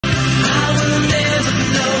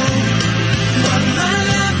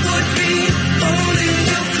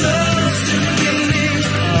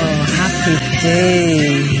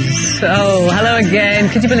Jeez. Oh, hello again.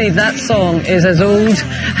 Could you believe that song is as old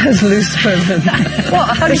as Loose Women?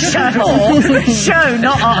 What? The show,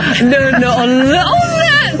 not on. No, not on.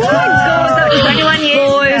 Oh my God, that was 21 years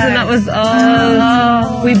boys, ago. and that was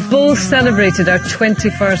we both celebrated our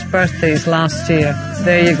 21st birthdays last year.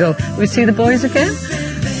 There you go. We see the boys again.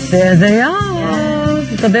 There they are.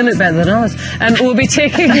 But they look better than us. And we'll be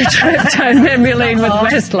taking a trip down memory lane with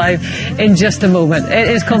Westlife in just a moment. It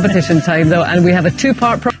is competition time, though, and we have a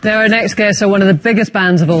two-part Now, our next guests are one of the biggest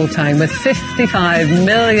bands of all time, with 55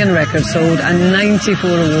 million records sold and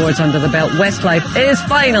 94 awards under the belt. Westlife is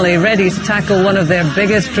finally ready to tackle one of their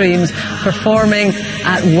biggest dreams, performing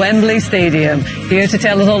at Wembley Stadium. Here to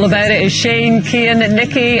tell us all about it is Shane, Cian,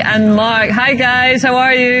 Nicky and Mark. Hi, guys. How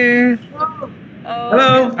are you?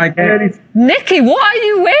 Hello. Hi, Katie. Nicky, what are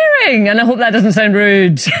you wearing? And I hope that doesn't sound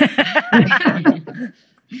rude.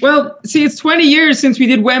 Well, see, it's 20 years since we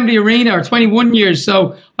did Wembley Arena, or 21 years.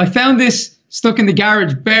 So I found this stuck in the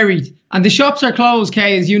garage, buried. And the shops are closed,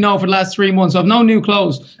 Kay, as you know, for the last 3 months. I've no new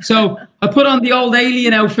clothes. So I put on the old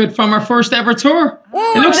alien outfit from our first ever tour.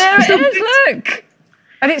 Whoa, there it is, look.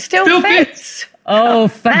 And it still fits. Oh,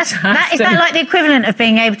 fantastic. Is that like the equivalent of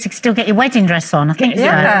being able to still get your wedding dress on? I think so.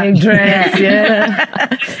 Wedding dress, yeah.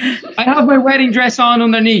 I have my wedding dress on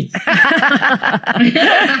underneath.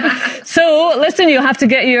 So, listen, you'll have to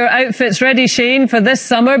get your outfits ready, Shane, for this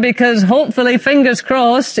summer, because hopefully, fingers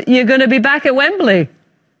crossed, you're going to be back at Wembley.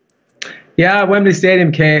 Yeah, Wembley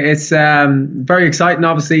Stadium, Kay. It's very exciting.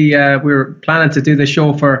 Obviously, we were planning to do the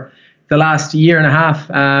show for the last year and a half,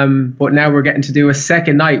 but now we're getting to do a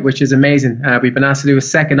second night, which is amazing. We've been asked to do a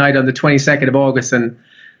second night on the 22nd of August, and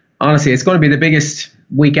honestly, it's going to be the biggest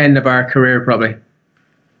weekend of our career, probably.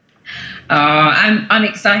 I'm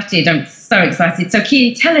excited. I'm so excited. So,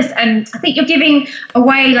 Cian, tell us, I think you're giving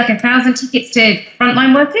away like 1,000 tickets to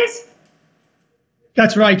frontline workers?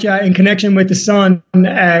 That's right, yeah. In connection with the Sun,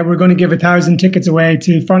 we're going to give 1,000 tickets away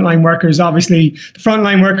to frontline workers. Obviously, the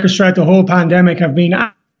frontline workers throughout the whole pandemic have been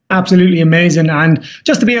absolutely amazing, and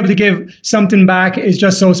just to be able to give something back is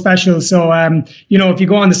just so special. So you know, if you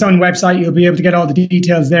go on the Sun website, you'll be able to get all the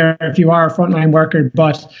details there if you are a frontline worker.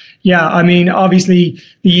 But yeah, I mean, obviously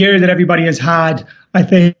the year that everybody has had, I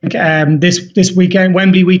think this weekend,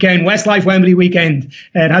 Wembley weekend, Westlife Wembley weekend,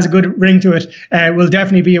 it has a good ring to it. Will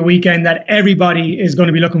definitely be a weekend that everybody is going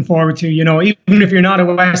to be looking forward to. You know, even if you're not a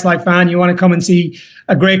Westlife fan, you want to come and see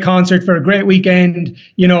a great concert for a great weekend.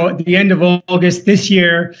 You know, at the end of August this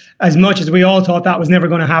year, as much as we all thought that was never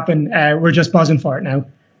going to happen, we're just buzzing for it now.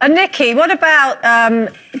 And Nicky, what about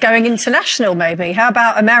going international maybe? How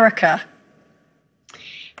about America?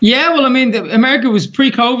 Yeah, well, I mean, America was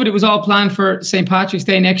pre-COVID. It was all planned for St. Patrick's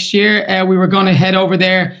Day next year. We were going to head over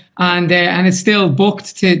there, and it's still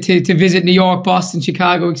booked to visit New York, Boston,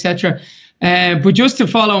 Chicago, etc. But just to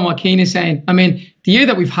follow on what Cian is saying, I mean, the year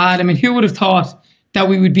that we've had, I mean, who would have thought that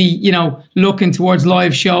we would be, you know, looking towards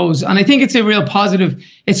live shows? And I think it's a real positive.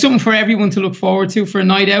 It's something for everyone to look forward to, for a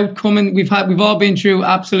night out coming. We've all been through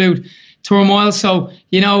absolute turmoil. So,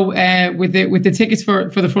 you know, with the tickets for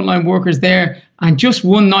the frontline workers there, and just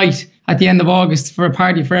one night at the end of August for a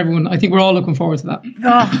party for everyone, I think we're all looking forward to that.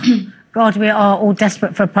 Oh, God, we are all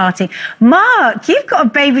desperate for a party. Mark, you've got a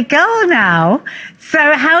baby girl now.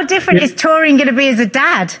 So how different is touring going to be as a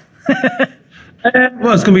dad?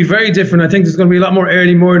 Well, it's going to be very different. I think there's going to be a lot more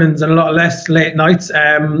early mornings and a lot less late nights.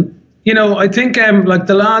 You know, I think like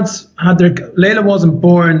the lads had Layla wasn't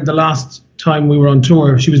born the last time we were on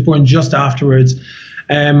tour. She was born just afterwards.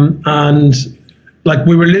 And like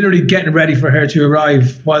we were literally getting ready for her to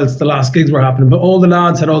arrive whilst the last gigs were happening. But all the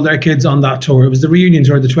lads had all their kids on that tour. It was the reunion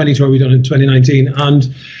tour, the 20 tour we done in 2019.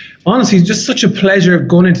 And honestly, just such a pleasure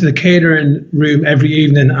going into the catering room every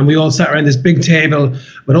evening, and we all sat around this big table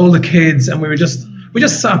with all the kids, and we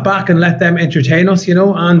just sat back and let them entertain us, you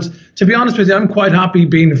know. And to be honest with you, I'm quite happy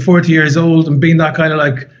being 40 years old and being that kind of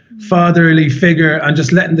like fatherly figure, and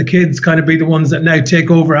just letting the kids kind of be the ones that now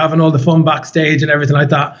take over, having all the fun backstage and everything like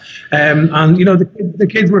that. And you know, the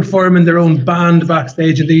kids were forming their own band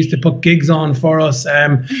backstage, and they used to put gigs on for us.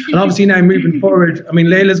 And obviously now moving forward, I mean,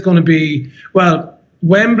 Layla's going to be, well,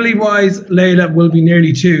 Wembley-wise, Layla will be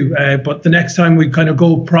nearly 2, but the next time we kind of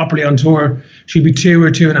go properly on tour, she'll be 2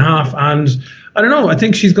 or 2.5, and I don't know, I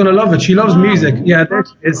think she's going to love it. She loves music. Yeah, there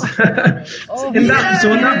she is. in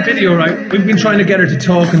that video, right, we've been trying to get her to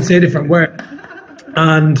talk and say different words,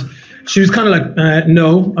 and she was kind of like,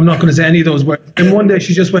 no, I'm not going to say any of those words. And one day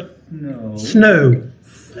she just went, no. Snow,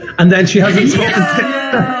 and then she hasn't spoken.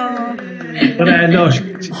 But no,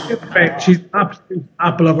 she's great. She's absolute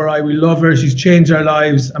apple of our eye. We love her. She's changed our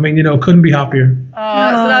lives. I mean, couldn't be happier. Oh,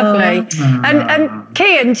 that's lovely. And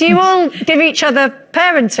Cian, do you all give each other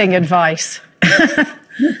parenting advice?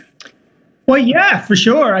 Well, yeah, for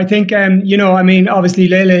sure. I think, obviously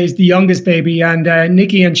Layla is the youngest baby, and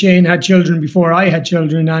Nicky and Shane had children before I had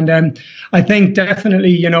children. And I think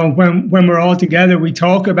definitely, when we're all together, we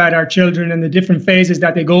talk about our children and the different phases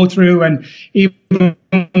that they go through. And even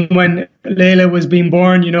when Layla was being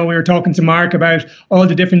born, we were talking to Mark about all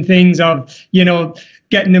the different things of,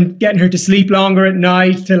 getting her to sleep longer at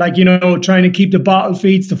night, to trying to keep the bottle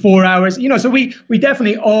feeds to 4 hours. So we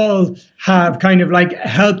definitely all have kind of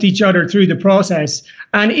helped each other through the process.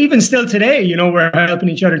 And even still today, we're helping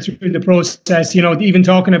each other through the process, even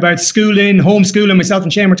talking about schooling, homeschooling. Myself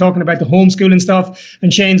and Shane were talking about the homeschooling stuff.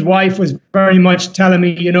 And Shane's wife was very much telling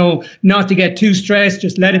me, not to get too stressed,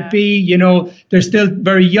 just let it be. They're still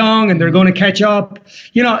very young and they're going to catch up.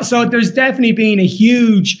 So there's definitely been a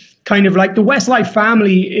huge kind of the Westlife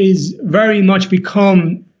family is very much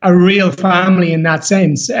become a real family in that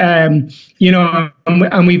sense. And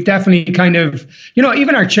we've definitely kind of,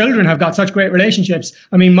 even our children have got such great relationships.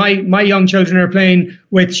 I mean, my young children are playing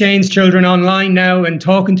with Shane's children online now and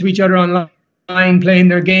talking to each other online, playing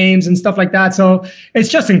their games and stuff like that. So it's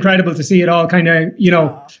just incredible to see it all kind of,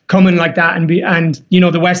 coming like that and the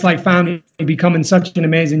Westlife family becoming such an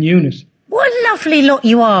amazing unit. What a lovely lot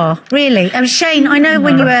you are, really. Shane, I know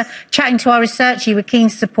when you were chatting to our researcher, you were keen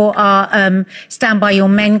to support our Stand By Your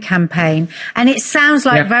Men campaign. And it sounds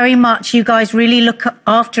like very much you guys really look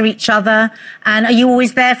after each other. And are you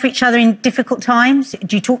always there for each other in difficult times?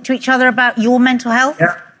 Do you talk to each other about your mental health?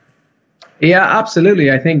 Yeah,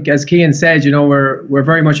 absolutely. I think, as Cian said, we're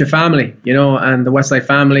very much a family, and the Westlife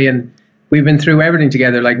family. And we've been through everything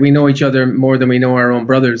together. We know each other more than we know our own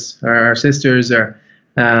brothers or our sisters or...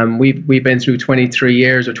 we've been through 23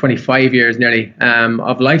 years or 25 years nearly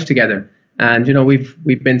of life together, and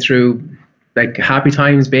we've been through happy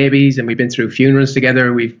times, babies, and we've been through funerals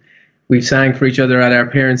together. We've sang for each other at our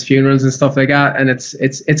parents' funerals and stuff like that, and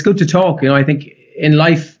it's good to talk. I think in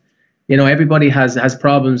life, everybody has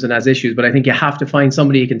problems and has issues, but I think you have to find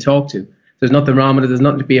somebody you can talk to. There's nothing wrong with it. There's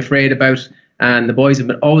nothing to be afraid about. And the boys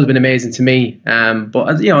have always been amazing to me. But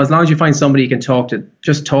as long as you find somebody you can talk to,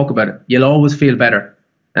 just talk about it. You'll always feel better.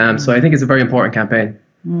 So I think it's a very important campaign.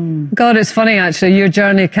 God, it's funny, actually. Your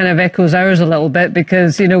journey kind of echoes ours a little bit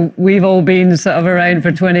because, we've all been sort of around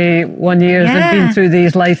for 21 years and been through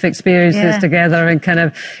these life experiences together and kind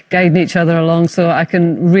of guiding each other along. So I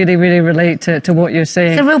can really, really relate to what you're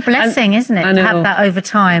saying. It's a real blessing, isn't it, to have that over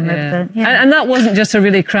time. And that wasn't just a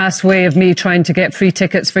really crass way of me trying to get free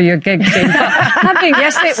tickets for your gig, Jane. But having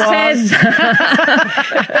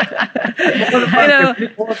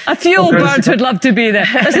a few old birds would love to be there.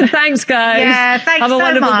 Listen, thanks, guys. Yeah, thanks Have a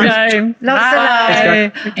wonderful time. Lots of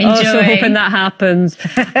love. Also hoping that happens.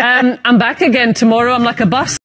 I'm back again tomorrow. I'm like a bus.